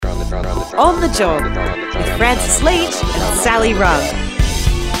On the Job with Francis Leach and Sally Rugg.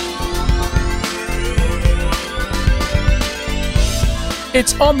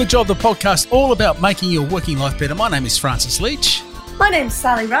 It's On the Job, the podcast all about making your working life better. My name is Francis Leach. My name's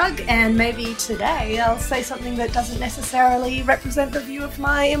Sally Rugg, and maybe today I'll say something that doesn't necessarily represent the view of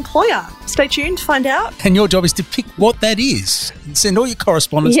my employer. Stay tuned to find out. And your job is to pick what that is. Send all your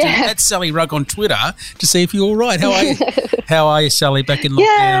correspondence to @Sally Rugg on Twitter to see if you're all right. How are you? How are you, Sally, back in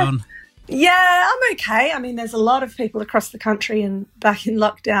lockdown? Yeah, I'm okay. I mean, there's a lot of people across the country and back in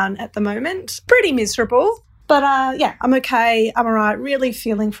lockdown at the moment. Pretty miserable. But I'm okay. I'm all right. Really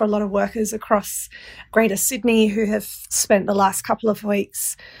feeling for a lot of workers across Greater Sydney who have spent the last couple of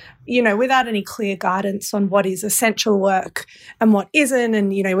weeks, without any clear guidance on what is essential work and what isn't.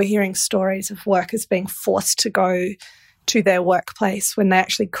 And, we're hearing stories of workers being forced to go to their workplace when they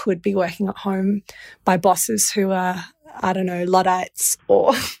actually could be working at home by bosses who are, Luddites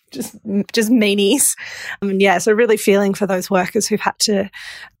or just meanies. So really feeling for those workers who've had to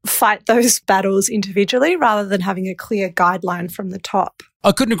fight those battles individually rather than having a clear guideline from the top.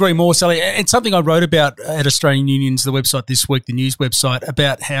 I couldn't agree more, Sally. It's something I wrote about at Australian Unions, the website this week, the news website,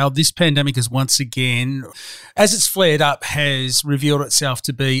 about how this pandemic has once again, as it's flared up, has revealed itself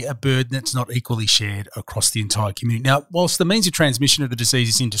to be a burden that's not equally shared across the entire community. Now, whilst the means of transmission of the disease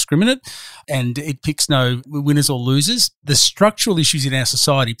is indiscriminate and it picks no winners or losers, the structural issues in our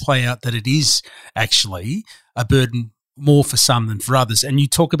society play out that it is actually a burden more for some than for others. And you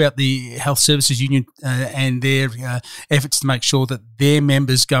talk about the Health Services Union and their efforts to make sure that their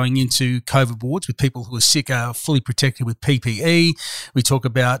members going into COVID wards with people who are sick are fully protected with PPE. We talk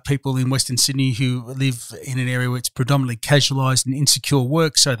about people in Western Sydney who live in an area where it's predominantly casualised and insecure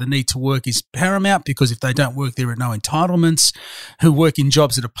work, so the need to work is paramount because if they don't work, there are no entitlements, who work in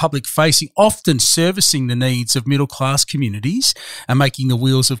jobs that are public-facing, often servicing the needs of middle-class communities and making the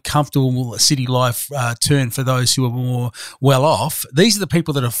wheels of comfortable city life turn for those who are more well off. These are the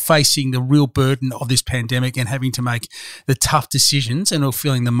people that are facing the real burden of this pandemic and having to make the tough decisions and are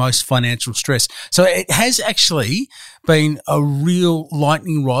feeling the most financial stress. So it has actually been a real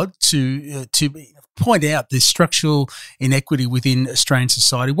lightning rod to point out the structural inequity within Australian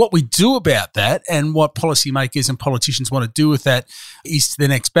society. What we do about that and what policymakers and politicians want to do with that is the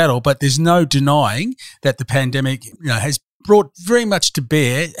next battle. But there's no denying that the pandemic, has brought very much to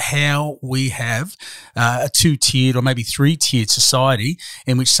bear how we have a two-tiered or maybe three-tiered society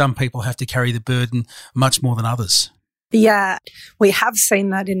in which some people have to carry the burden much more than others. Yeah, we have seen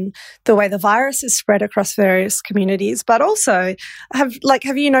that in the way the virus is spread across various communities, but also have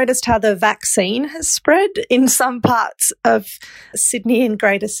you noticed how the vaccine has spread in some parts of Sydney and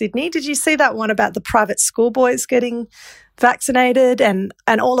Greater Sydney? Did you see that one about the private school boys getting vaccinated and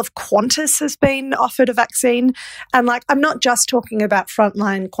all of Qantas has been offered a vaccine? And I'm not just talking about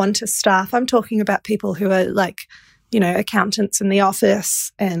frontline Qantas staff. I'm talking about people who are accountants in the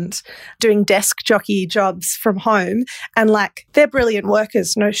office and doing desk jockey jobs from home. And they're brilliant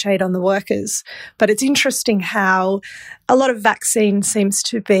workers, no shade on the workers. But it's interesting how a lot of vaccine seems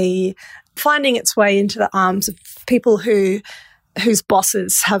to be finding its way into the arms of people whose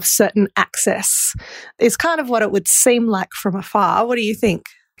bosses have certain access. Is kind of what it would seem like from afar. What do you think?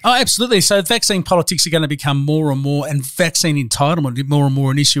 Oh, absolutely. So vaccine politics are going to become more and more, and vaccine entitlement more and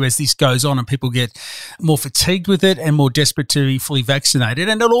more an issue as this goes on and people get more fatigued with it and more desperate to be fully vaccinated.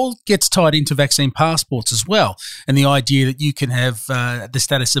 And it all gets tied into vaccine passports as well, and the idea that you can have the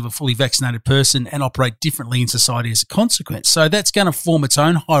status of a fully vaccinated person and operate differently in society as a consequence. So that's going to form its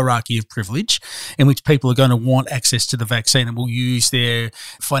own hierarchy of privilege in which people are going to want access to the vaccine and will use their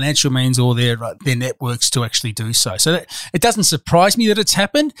financial means or their networks to actually do so. So it doesn't surprise me that it's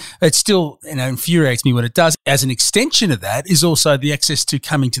happened. It still infuriates me when it does. As an extension of that is also the access to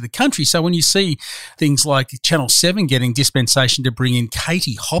coming to the country. So when you see things like Channel 7 getting dispensation to bring in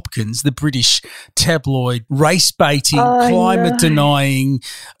Katie Hopkins, the British tabloid race-baiting, climate-denying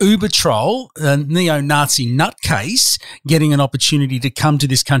Uber troll, a neo-Nazi nutcase, getting an opportunity to come to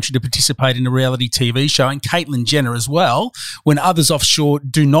this country to participate in a reality TV show, and Caitlyn Jenner as well, when others offshore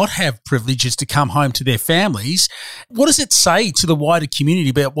do not have privileges to come home to their families, what does it say to the wider community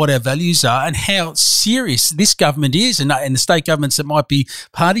about what our values are and how serious this government is and the state governments that might be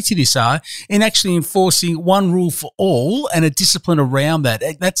party to this are in actually enforcing one rule for all and a discipline around that?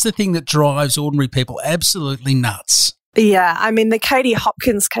 That's the thing that drives ordinary people absolutely nuts. Yeah, I mean, the Katie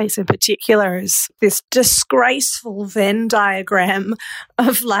Hopkins case in particular is this disgraceful Venn diagram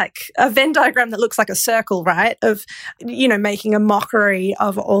of like a Venn diagram that looks like a circle, right? Of, making a mockery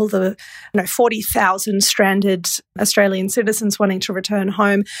of all the, 40,000 stranded Australian citizens wanting to return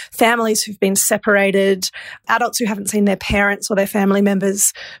home, families who've been separated, adults who haven't seen their parents or their family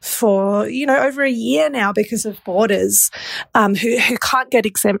members for, over a year now because of borders, who can't get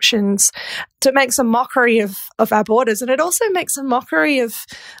exemptions. It makes a mockery of our borders. And it also makes a mockery of,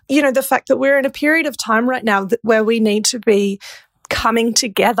 the fact that we're in a period of time right now where we need to be coming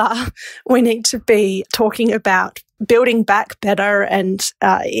together. We need to be talking about building back better and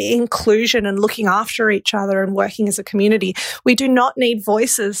inclusion and looking after each other and working as a community. We do not need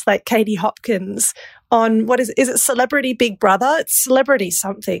voices like Katie Hopkins on is it Celebrity Big Brother? It's Celebrity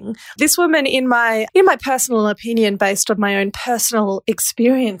something. This woman, in my personal opinion, based on my own personal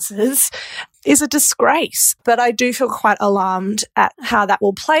experiences, is a disgrace. But I do feel quite alarmed at how that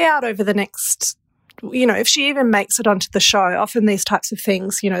will play out over the next, if she even makes it onto the show. Often these types of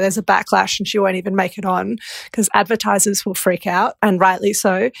things, there's a backlash and she won't even make it on because advertisers will freak out, and rightly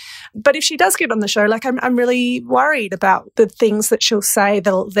so. But if she does get on the show, I'm really worried about the things that she'll say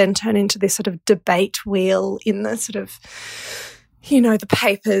that'll then turn into this sort of debate wheel in the sort of, the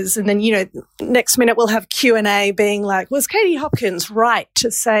papers. And then, next minute we'll have Q&A being like, was Katie Hopkins right to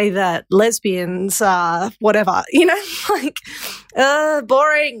say that lesbians are whatever?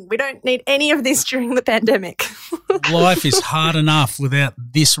 Boring. We don't need any of this during the pandemic. Life is hard enough without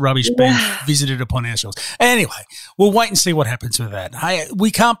this rubbish being visited upon our shores. Anyway, we'll wait and see what happens with that. Hey,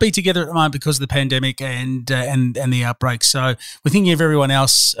 we can't be together at the moment because of the pandemic and the outbreak. So we're thinking of everyone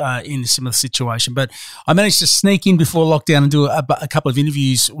else in a similar situation. But I managed to sneak in before lockdown and do a couple of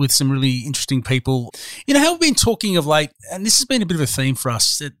interviews with some really interesting people. How we've been talking of late, and this has been a bit of a theme for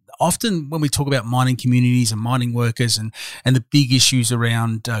us, that often when we talk about mining communities and mining workers and the big issues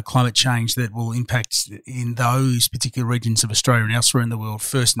around climate change that will impact in those particular regions of Australia and elsewhere in the world,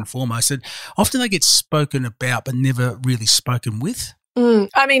 first and foremost, that often they get spoken about but never really spoken with.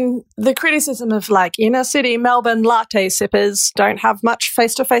 I mean, the criticism of inner city Melbourne latte sippers don't have much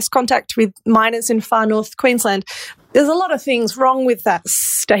face-to-face contact with miners in far north Queensland. There's a lot of things wrong with that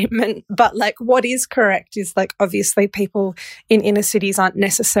statement, but what is correct is obviously people in inner cities aren't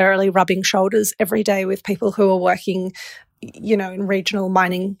necessarily rubbing shoulders every day with people who are working, in regional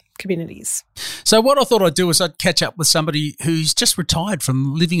mining communities. So what I thought I'd do is I'd catch up with somebody who's just retired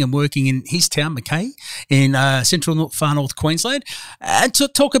from living and working in his town, Mackay, in central far north Queensland, and to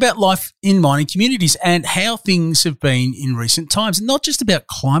talk about life in mining communities and how things have been in recent times, not just about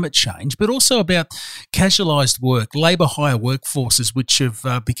climate change, but also about casualised work, labour hire workforces, which have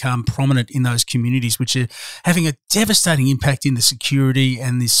become prominent in those communities, which are having a devastating impact in the security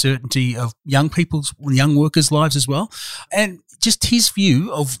and the certainty of young workers' lives as well. And just his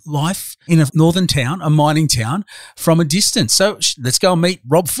view of life in a northern town, a mining town, from a distance. So let's go and meet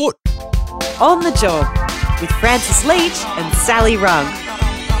Rob Foote. On the Job with Francis Leach and Sally Rung.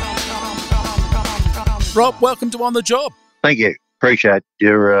 Rob, welcome to On the Job. Thank you. Appreciate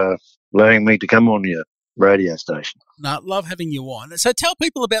your allowing me to come on your radio station. No, love having you on. So tell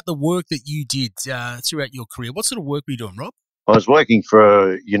people about the work that you did throughout your career. What sort of work were you doing, Rob? I was working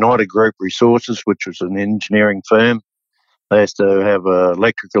for United Group Resources, which was an engineering firm. They used to have an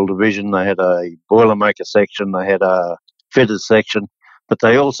electrical division. They had a boilermaker section. They had a fitters section. But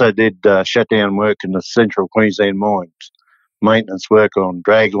they also did shutdown work in the central Queensland mines, maintenance work on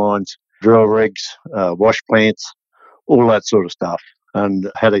drag lines, drill rigs, wash plants, all that sort of stuff, and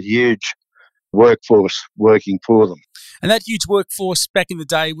had a huge workforce working for them. And that huge workforce back in the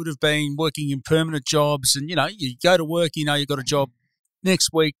day would have been working in permanent jobs and, you go to work, you've got a job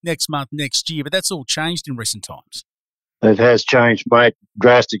next week, next month, next year, but that's all changed in recent times. It has changed, mate,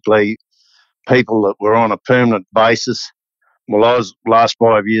 drastically. People that were on a permanent basis. Well, I was last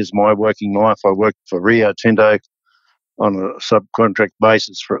 5 years of my working life, I worked for Rio Tinto on a subcontract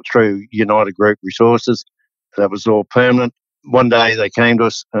basis through United Group Resources. That was all permanent. One day they came to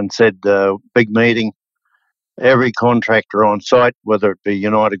us and said, big meeting, every contractor on site, whether it be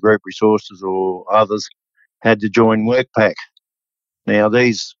United Group Resources or others, had to join WorkPac. Now,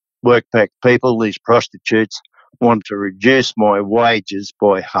 these WorkPac people, these prostitutes, want to reduce my wages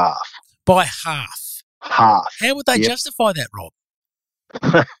by half. By half? Half. How would they justify that,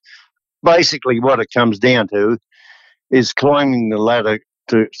 Rob? Basically, what it comes down to is climbing the ladder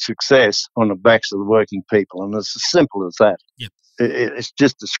to success on the backs of the working people, and it's as simple as that. Yep. It's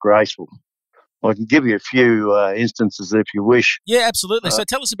just disgraceful. I can give you a few instances if you wish. Yeah, absolutely. So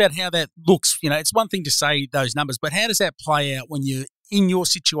tell us about how that looks. It's one thing to say those numbers, but how does that play out when you're in your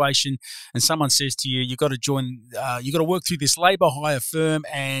situation and someone says to you, you've got to join, you've got to work through this labour hire firm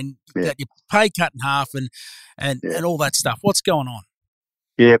and that your pay cut in half and all that stuff. What's going on?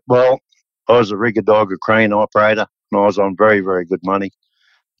 Yeah, well, I was a rigger dog, a crane operator, and I was on very, very good money.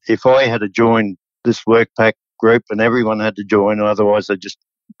 If I had to join this WorkPac group and everyone had to join, otherwise they just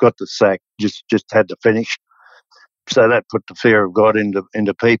got the sack, just had to finish. So that put the fear of God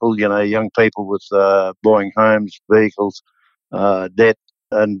into people, young people with buying homes, vehicles, debt,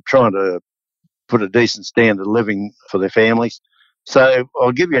 and trying to put a decent standard of living for their families. So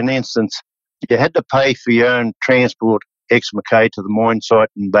I'll give you an instance. You had to pay for your own transport ex-Mackay to the mine site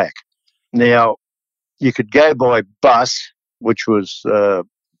and back. Now, you could go by bus, which was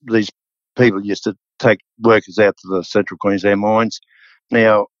these people used to take workers out to the Central Queensland mines.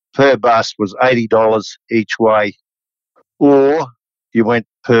 Now, per bus was $80 each way, or you went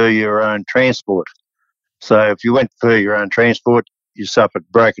per your own transport. So if you went per your own transport, you suffered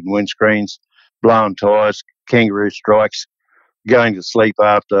broken windscreens, blown tyres, kangaroo strikes, going to sleep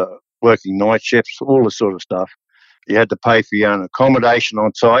after working night shifts, all this sort of stuff. You had to pay for your own accommodation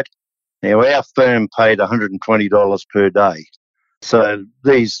on site. Now, our firm paid $120 per day. So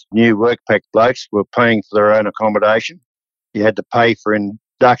these new WorkPac blokes were paying for their own accommodation. You had to pay for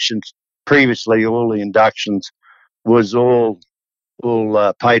inductions. Previously, all the inductions was all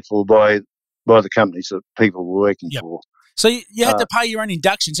paid for by the companies that people were working for. So you had to pay your own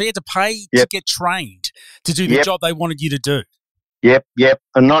induction. So you had to pay to get trained to do the job they wanted you to do. Yep.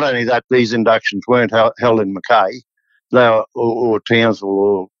 And not only that, these inductions weren't held in Mackay. They were, or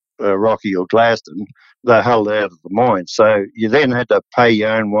Townsville or Rocky or Gladstone. They held out of the mine. So you then had to pay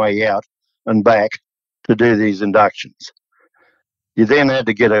your own way out and back to do these inductions. You then had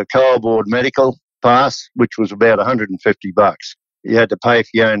to get a coal board medical pass, which was about $150. You had to pay for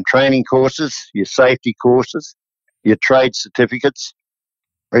your own training courses, your safety courses, your trade certificates,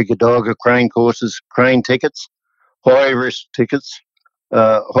 rigger dogger crane courses, crane tickets, high risk tickets,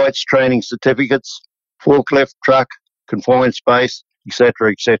 heights training certificates, forklift, truck, confined space,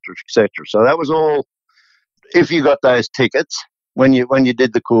 etc., etc., etc. So that was all. If you got those tickets when you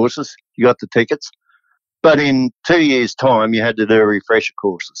did the courses, you got the tickets. But in 2 years' time, you had to do a refresher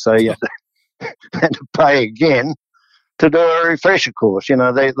course. So you had to pay again to do a refresher course.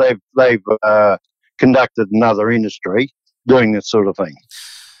 They've conducted another industry doing this sort of thing.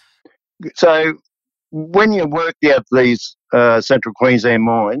 So when you worked out these Central Queensland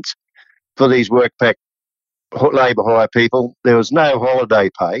mines for these WorkPac labour hire people, there was no holiday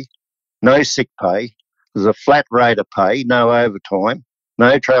pay, no sick pay. There's a flat rate of pay, no overtime,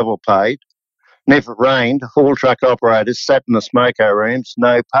 no travel paid. And if it rained, haul truck operators sat in the smoko rooms,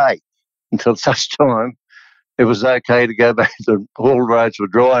 no pay, until such time it was okay to go back. The haul roads were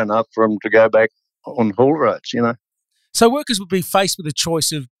dry enough for them to go back on haul roads, So workers would be faced with a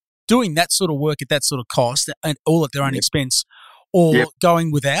choice of doing that sort of work at that sort of cost and all at their own expense, or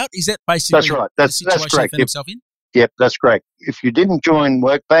going without. Is that basically that's right? The situation they found themselves in? Yep, that's correct. If you didn't join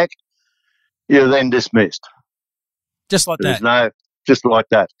WorkPac, you're then dismissed. Just like that. Just like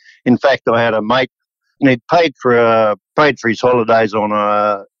that. In fact, I had a mate, and he'd paid for his holidays on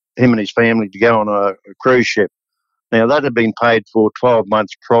him and his family to go on a cruise ship. Now that had been paid for 12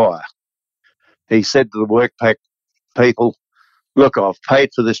 months prior. He said to the WorkPac people, "Look, I've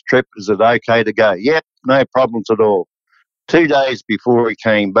paid for this trip. Is it okay to go?" "Yep, no problems at all." 2 days before he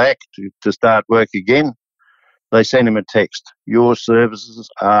came back to start work again, they sent him a text: "Your services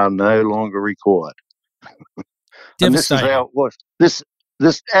are no longer required." And this is how it was. This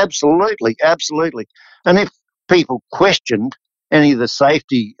absolutely. And if people questioned any of the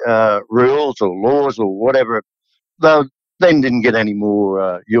safety rules or laws or whatever, they then didn't get any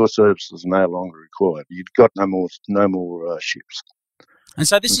more. Your services are no longer required. You'd got no more ships. And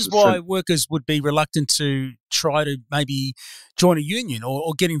so this is why workers would be reluctant to try to maybe join a union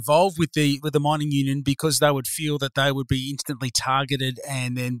or get involved with the mining union, because they would feel that they would be instantly targeted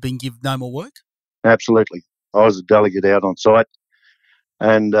and then being given no more work? Absolutely. I was a delegate out on site,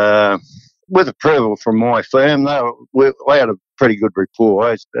 and with approval from my firm, we had a pretty good rapport.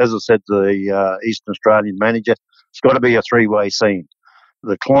 As I said to the Eastern Australian manager, it's got to be a three-way scene.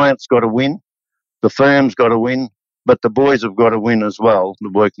 The client's got to win, the firm's got to win, but the boys have got to win as well. The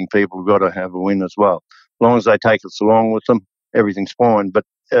working people have got to have a win as well. As long as they take us along with them, everything's fine. But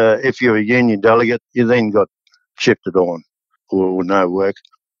if you're a union delegate, you then got shifted on or no work,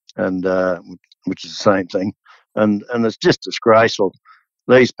 and which is the same thing. And it's just disgraceful.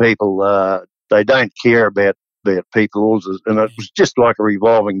 These people, they don't care about people, and it was just like a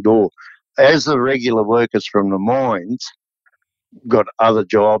revolving door. As the regular workers from the mines got other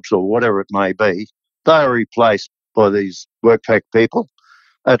jobs or whatever it may be, they were replaced by these WorkPac people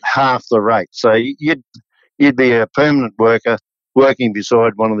at half the rate. So you'd be a permanent worker working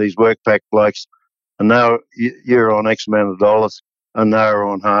beside one of these WorkPac blokes, and now you're on X amount of dollars, and they're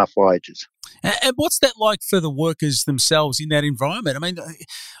on half wages. And what's that like for the workers themselves in that environment? I mean,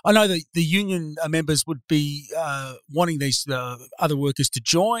 I know that the union members would be wanting these other workers to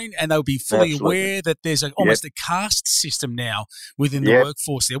join, and they'll be fully aware that there's almost a caste system now within the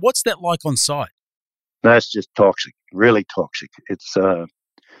workforce there. What's that like on site? No, it's just toxic, really toxic. It's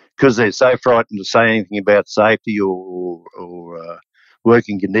because they're so frightened to say anything about safety or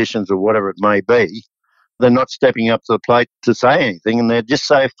working conditions or whatever it may be. They're not stepping up to the plate to say anything, and they're just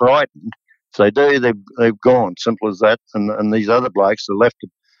so frightened. If they do, they've gone. Simple as that. And these other blokes are left to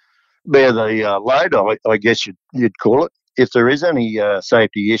bear the load, I guess you'd call it, if there is any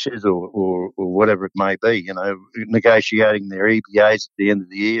safety issues or whatever it may be, negotiating their EBAs at the end of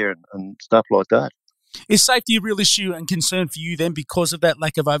the year and stuff like that. Is safety a real issue and concern for you then because of that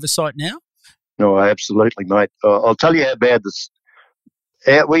lack of oversight now? No, absolutely, mate. I'll tell you how bad this.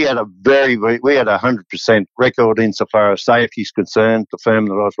 We had a 100% record insofar as safety is concerned. The firm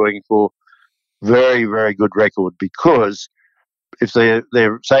that I was working for, very, very good record, because if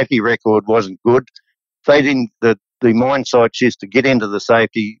their safety record wasn't good, they didn't. The mine sites used to get into the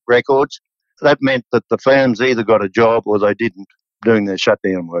safety records. That meant that the firms either got a job or they didn't, doing their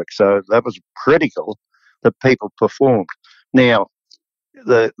shutdown work. So that was critical that people performed. Now,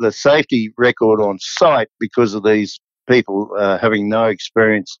 the safety record on site, because of these people having no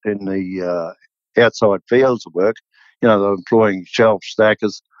experience in the outside fields of work, they're employing shelf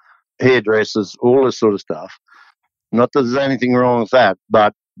stackers, hairdressers, all this sort of stuff. Not that there's anything wrong with that,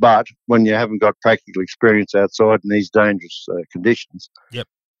 but when you haven't got practical experience outside in these dangerous conditions,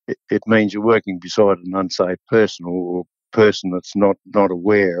 it means you're working beside an unsafe person or person that's not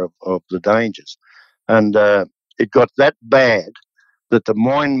aware of the dangers. And it got that bad that the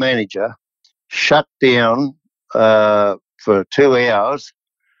mine manager shut down for 2 hours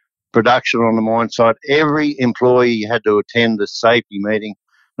production on the mine site. Every employee had to attend the safety meeting,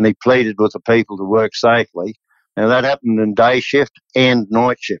 and he pleaded with the people to work safely. And that happened in day shift and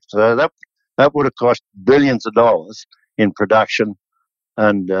night shift. So that would have cost billions of dollars in production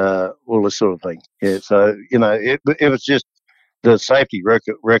and all this sort of thing. Yeah, so, it was just the safety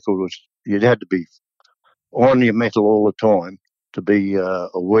record was, you'd had to be on your mettle all the time to be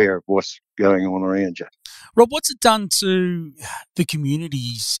aware of what's going on around you. Rob, what's it done to the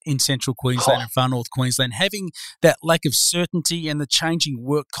communities in Central Queensland and Far North Queensland, having that lack of certainty and the changing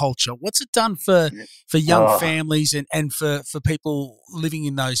work culture? What's it done for young families and for people living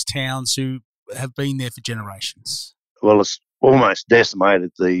in those towns who have been there for generations? Well, it's almost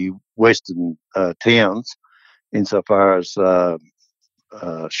decimated the western towns insofar as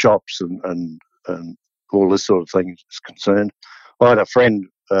shops and all this sort of thing is concerned. I had a friend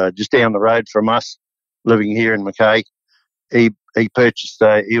just down the road from us, living here in Mackay. He purchased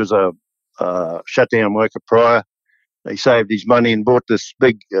he was a shutdown worker prior. He saved his money and bought this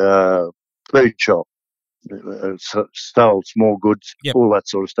big food shop. Stole small goods, all that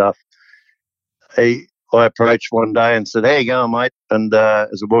sort of stuff. I approached one day and said, "How you going, mate?" And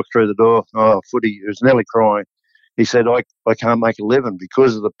as I walked through the door, footy, he was nearly crying. He said, I can't make a living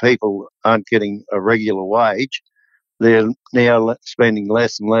because of the people aren't getting a regular wage. They're now spending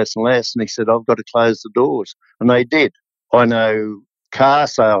less and less and less. And he said, I've got to close the doors. And they did. I know car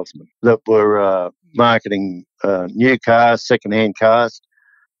salesmen that were marketing new cars, second-hand cars.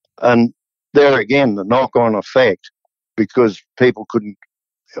 And there again, the knock-on effect, because people couldn't,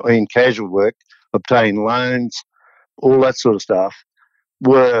 in casual work, obtain loans, all that sort of stuff,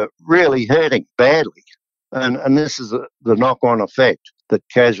 were really hurting badly. And this is the knock-on effect that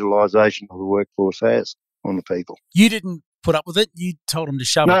casualisation of the workforce has on the people. You didn't put up with it. You told them to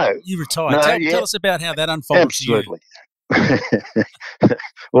shove it. You retired. Tell us about how that unfolded. Absolutely.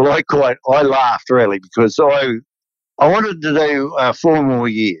 Well, I laughed really, because I wanted to do 4 more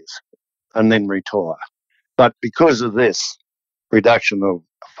years and then retire. But because of this reduction of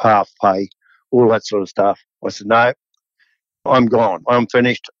half pay, all that sort of stuff, I said, no, I'm gone. I'm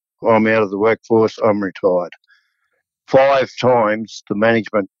finished. I'm out of the workforce. I'm retired. 5 times the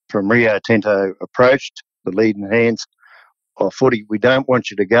management from Rio Tinto approached the leading hands. Footy, we don't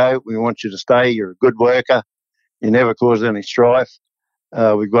want you to go. We want you to stay. You're a good worker. You never cause any strife.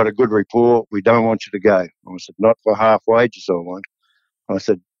 We've got a good rapport. We don't want you to go. I said, not for half wages I want. I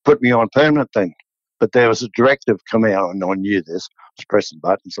said, put me on permanent then. But there was a directive come out, and I knew this. I was pressing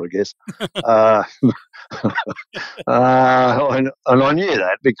buttons, I guess. And I knew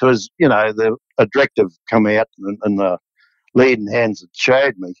that because, a directive come out and the leading hands had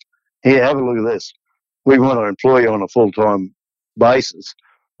showed me, here, have a look at this. we want to employ you on a full-time basis.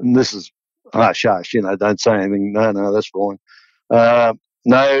 And this is, hush, don't say anything. No, that's fine.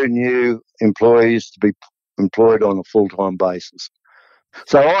 No new employees to be employed on a full-time basis.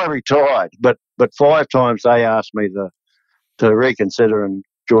 So I retired, but 5 times they asked me to reconsider and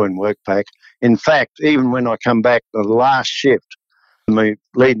join WorkPac. In fact, even when I come back the last shift, my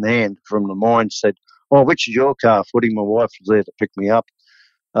leading hand from the mine said, "Oh, which is your car, Footy?" My wife was there to pick me up.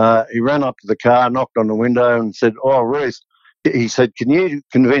 He ran up to the car, knocked on the window and said, "Oh, Ruth," he said, "can you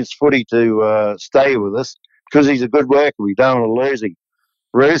convince Footy to stay with us? Because he's a good worker. We don't want to lose him."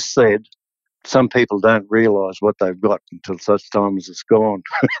 Ruth said, "Some people don't realise what they've got until such time as it's gone."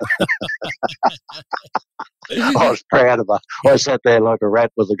 I was proud of her. I sat there like a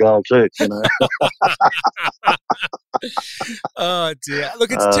rat with a gold tooth, Oh dear! Look,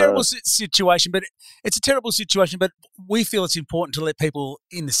 it's a terrible situation, but we feel it's important to let people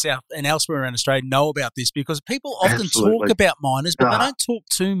in the south and elsewhere around Australia know about this, because people often talk about miners, but they don't talk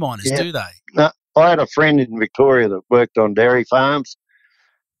to miners, do they? No, I had a friend in Victoria that worked on dairy farms,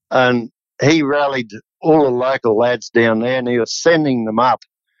 and he rallied all the local lads down there, and he was sending them up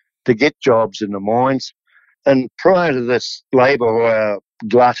to get jobs in the mines. And prior to this labour hire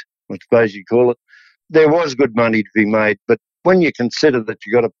glut, I suppose you call it, there was good money to be made. But when you consider that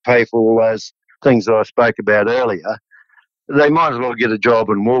you've got to pay for all those things that I spoke about earlier, they might as well get a job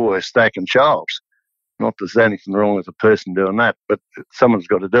in Woolworths stacking shelves. Not that there's anything wrong with a person doing that, but someone's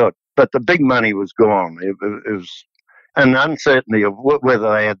got to do it. But the big money was gone. It was an uncertainty of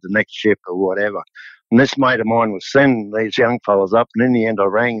whether they had the next shift or whatever. And this mate of mine was sending these young fellas up, and in the end I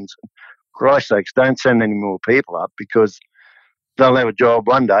rang and said, "Christ's sakes, don't send any more people up, because they'll have a job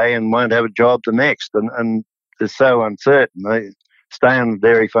one day and won't have a job the next." And it's so uncertain. They stay on the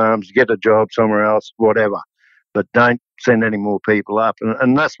dairy farms, get a job somewhere else, whatever, but don't send any more people up.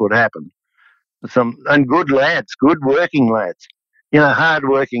 And that's what happened. And good lads, good working lads, hard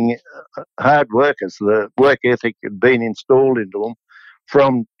workers. The work ethic had been installed into them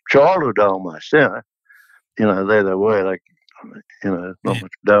from childhood almost. There they were. Not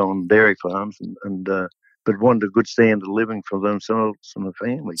much dough on dairy farms, but wanted a good standard of living for themselves and their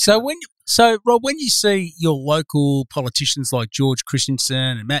families. So Rob, when you see your local politicians like George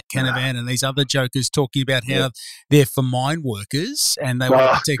Christensen and Matt Canavan and these other jokers talking about how they're for mine workers and they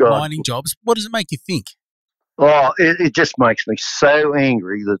want to protect mining jobs, what does it make you think? Oh, it just makes me so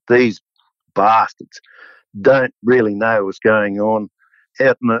angry that these bastards don't really know what's going on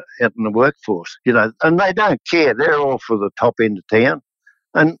out in the workforce, and they don't care. They're all for the top end of town,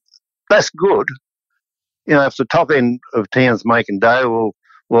 and that's good. If the top end of town's making dough,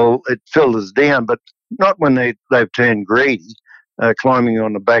 well, it filters down, but not when they've turned greedy, climbing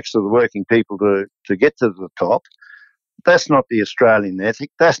on the backs of the working people to get to the top. That's not the Australian ethic.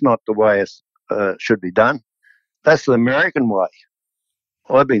 That's not the way it should be done. That's the American way.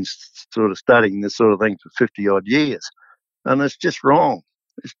 I've been sort of studying this sort of thing for 50-odd years, and it's just wrong.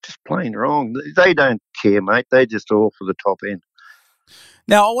 It's just plain wrong. They don't care, mate. They just all for the top end.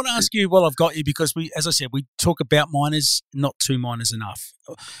 Now, I want to ask you, well, I've got you, because as I said, we talk about miners, not two miners enough.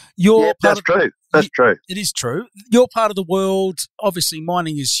 That's true. That's true. It is true. Your part of the world, obviously,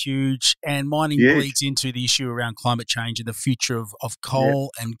 mining is huge, and mining bleeds into the issue around climate change and the future of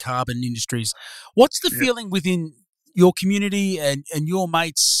coal and carbon industries. What's the feeling within your community and your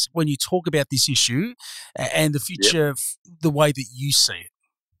mates when you talk about this issue and the future, the way that you see it?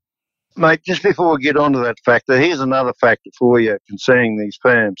 Mate, just before we get on to that factor, here's another factor for you concerning these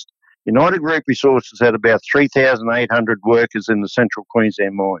firms. United Group Resources had about 3,800 workers in the central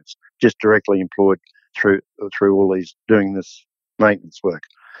Queensland mines, just directly employed through all these doing this maintenance work.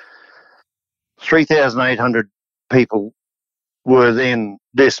 3,800 people were then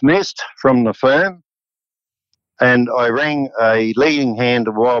dismissed from the firm, and I rang a leading hand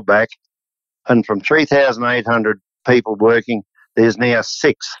a while back, and from 3,800 people working, there's now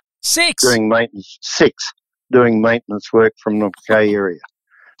six doing maintenance work from the Mackay area.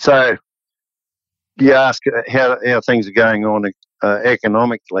 So you ask how things are going on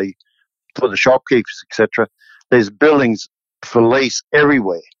economically for the shopkeepers, etc. There's buildings for lease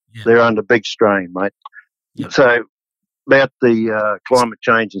everywhere. Yeah. They're under big strain, mate. Yeah. So about the climate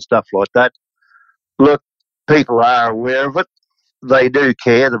change and stuff like that, look, people are aware of it. They do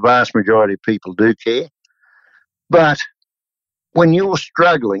care. The vast majority of people do care. But when you're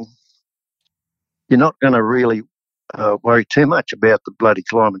struggling, you're not going to really worry too much about the bloody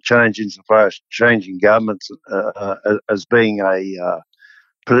climate change insofar as changing governments as being a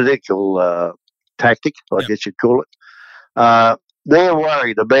political tactic, I guess you'd call it. They're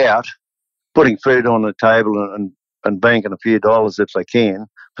worried about putting food on the table and banking a few dollars if they can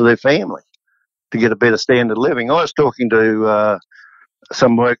for their family. to get a better standard of living. I was talking to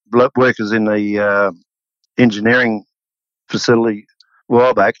some workers in the engineering facility a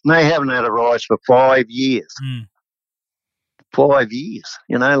while back, and they haven't had a rise for 5 years. 5 years,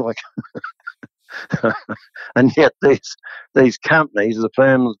 like, and yet these companies, the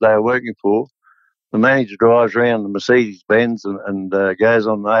firms they're working for, the manager drives around the Mercedes-Benz and goes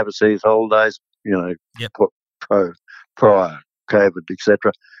on overseas holidays, Yep. prior COVID,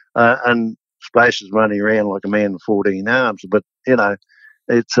 etc., and splashes money around like a man with 14 arms. But,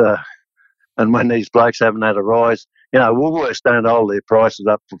 it's and when these blokes haven't had a rise, Woolworths don't hold their prices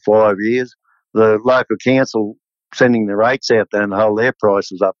up for 5 years. The local council sending the rates out don't hold their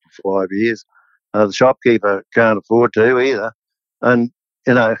prices up for 5 years. The shopkeeper can't afford to either. And,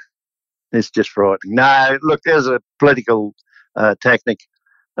 it's just frightening. No, look, there's a political tactic.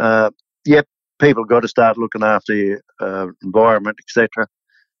 Yep, people got to start looking after your environment, etc.,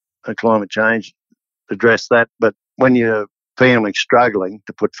 climate change, address that. But when your family's struggling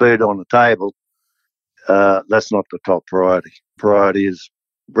to put food on the table, that's not the top priority. Priority is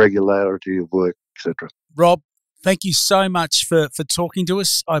regularity of work, etc. Rob, thank you so much for talking to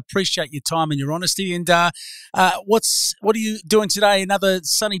us. I appreciate your time and your honesty. And what are you doing today? Another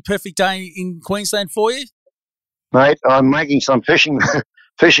sunny, perfect day in Queensland for you? Mate, I'm making some fishing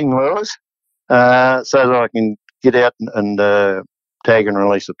lures so that I can get out and tag and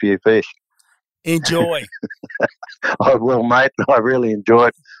release a few fish. Enjoy. I will, mate. I really enjoy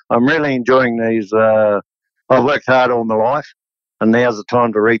it. I'm really enjoying these. I've worked hard all my life, and now's the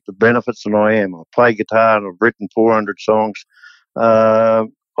time to reap the benefits, and I am. I play guitar, and I've written 400 songs. I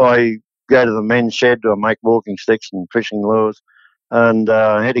go to the men's shed, I make walking sticks and fishing lures, and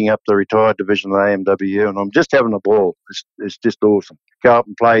heading up the retired division of the AMWU, and I'm just having a ball. It's just awesome. Go up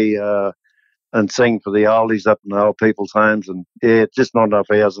and play and sing for the oldies up in the old people's homes, and it's just not enough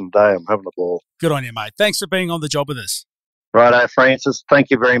hours in a day. I'm having a ball. Good on you, mate. Thanks for being on the job with us. Righto, Francis.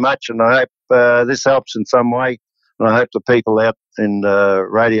 Thank you very much, and I hope this helps in some way. And I hope the people out in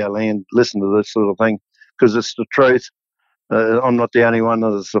radio land listen to this sort of thing, because it's the truth. I'm not the only one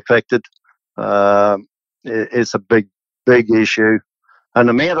that is affected. It's a big, big issue. And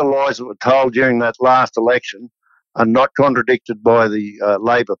the amount of lies that were told during that last election are not contradicted by the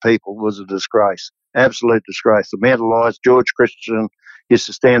Labor people was a disgrace, absolute disgrace. The amount of lies George Christian used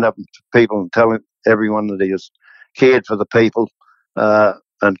to stand up to people and tell everyone that he was cared for the people,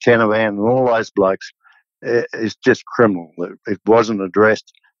 and Canavan and all those blokes, it's just criminal. It wasn't addressed,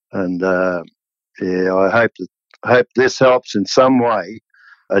 and I hope this helps in some way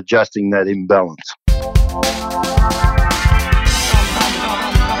adjusting that imbalance.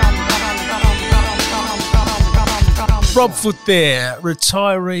 Rob Foote there,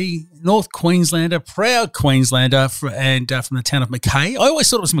 retiree, North Queenslander, proud Queenslander, and from the town of Mackay. I always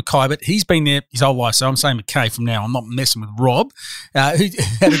thought it was Mackay, but he's been there his whole life, so I'm saying Mackay from now. I'm not messing with Rob, who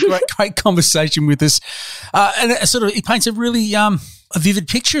had a great conversation with us. And he paints a really a vivid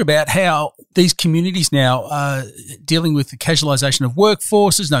picture about how these communities now are dealing with the casualisation of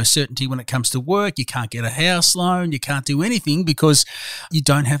workforces, no certainty when it comes to work. You can't get a house loan. You can't do anything because you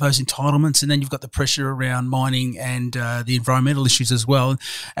don't have those entitlements. And then you've got the pressure around mining and the environmental issues as well.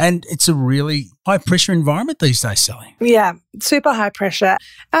 And it's a really high-pressure environment these days, Sally. Yeah, super high pressure.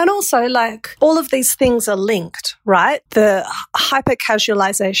 And also, all of these things are linked, right? The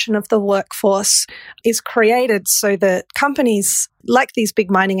hyper-casualisation of the workforce is created so that companies like these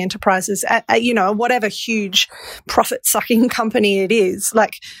big mining enterprises, whatever huge profit-sucking company it is,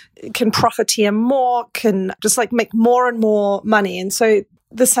 can profiteer more, can just make more and more money. And so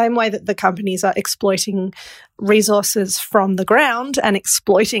the same way that the companies are exploiting resources from the ground and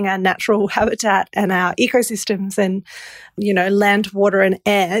exploiting our natural habitat and our ecosystems and, land, water and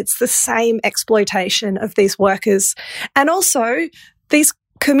air, it's the same exploitation of these workers and also these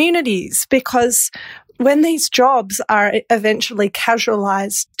communities, because when these jobs are eventually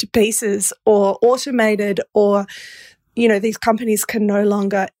casualised to pieces or automated, or, these companies can no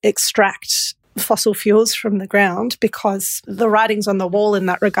longer extract fossil fuels from the ground because the writing's on the wall in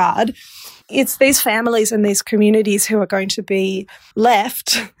that regard, it's these families and these communities who are going to be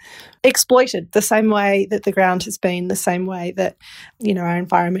left exploited the same way that the ground has been, the same way that, our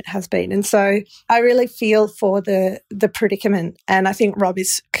environment has been. And so I really feel for the predicament, and I think Rob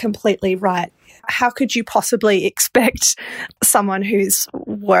is completely right. How could you possibly expect someone who's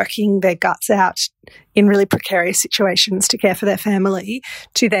working their guts out in really precarious situations to care for their family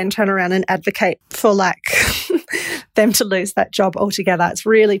to then turn around and advocate for them to lose that job altogether. It's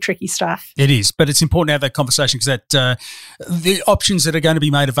really tricky stuff. It is, but it's important to have that conversation because the options that are going to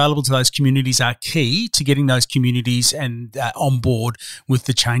be made available to those communities are key to getting those communities and on board with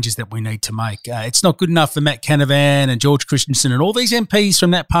the changes that we need to make. It's not good enough for Matt Canavan and George Christensen and all these MPs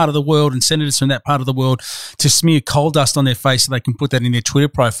from that part of the world and senators from that part of the world to smear coal dust on their face so they can put that in their Twitter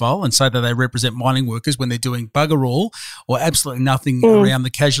profile and say that they represent mining workers when they're doing bugger all or absolutely nothing around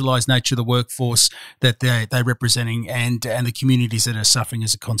the casualised nature of the workforce that they're representing and the communities that are suffering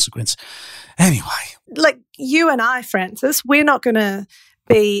as a consequence. Anyway. Like you and I, Francis, we're not going to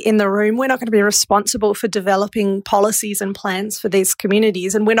be in the room. We're not going to be responsible for developing policies and plans for these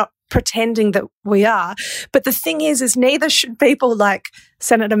communities, and we're not pretending that we are. But the thing is neither should people like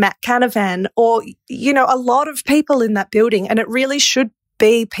Senator Matt Canavan or, you know, a lot of people in that building, and it really should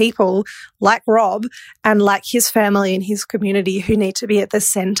be people like Rob and like his family and his community who need to be at the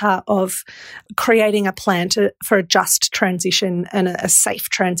centre of creating a plan for a just transition and a safe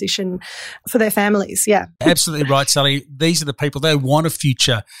transition for their families. Yeah. Absolutely right, Sally. These are the people, they want a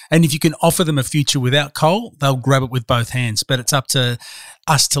future. And if you can offer them a future without coal, they'll grab it with both hands. But it's up to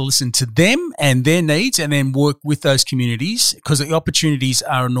us to listen to them and their needs and then work with those communities because the opportunities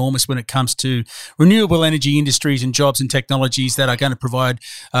are enormous when it comes to renewable energy industries and jobs and technologies that are going to provide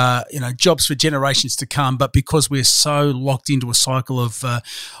jobs for generations to come. But because we're so locked into a cycle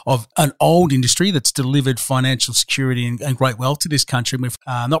of an old industry that's delivered financial security and great wealth to this country, and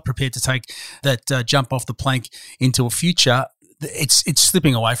we're not prepared to take that jump off the plank into a future, it's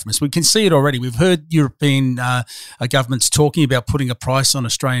slipping away from us. We can see it already. We've heard European governments talking about putting a price on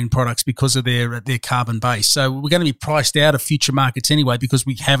Australian products because of their carbon base. So we're going to be priced out of future markets anyway because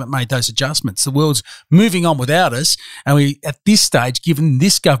we haven't made those adjustments. The world's moving on without us, and we, at this stage, given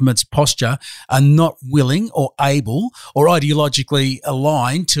this government's posture, are not willing or able or ideologically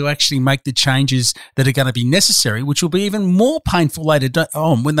aligned to actually make the changes that are going to be necessary, which will be even more painful later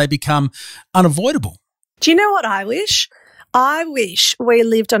on when they become unavoidable. Do you know what I wish? I wish we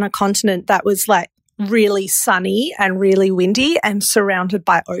lived on a continent that was like really sunny and really windy and surrounded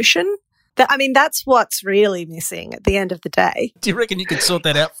by ocean. That's what's really missing at the end of the day. Do you reckon you could sort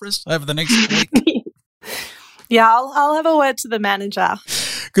that out for us over the next week? Yeah, I'll have a word to the manager.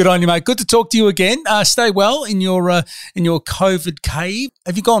 Good on you, mate. Good to talk to you again. Stay well in your COVID cave.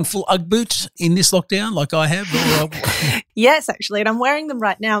 Have you gone full Ugg boot in this lockdown like I have? Yes, actually, and I'm wearing them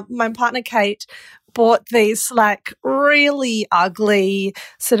right now. My partner Kate bought these like really ugly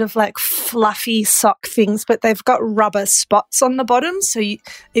sort of like fluffy sock things, but they've got rubber spots on the bottom. So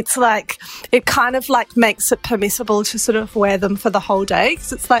it's like, it kind of like makes it permissible to sort of wear them for the whole day.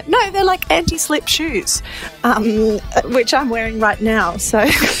 Because it's like, no, they're like anti-slip shoes, which I'm wearing right now. So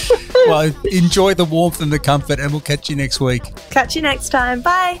well, enjoy the warmth and the comfort, and we'll catch you next week. Catch you next time.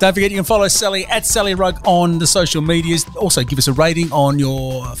 Bye. Don't forget you can follow Sally at Sally Rugg on the social medias. Also give us a rating on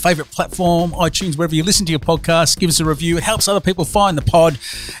your favourite platform, iTunes, wherever you listen to your podcast. Give us a review. It helps other people find the pod.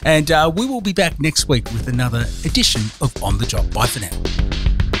 And we will be back next week with another edition of On The Job. Bye for now.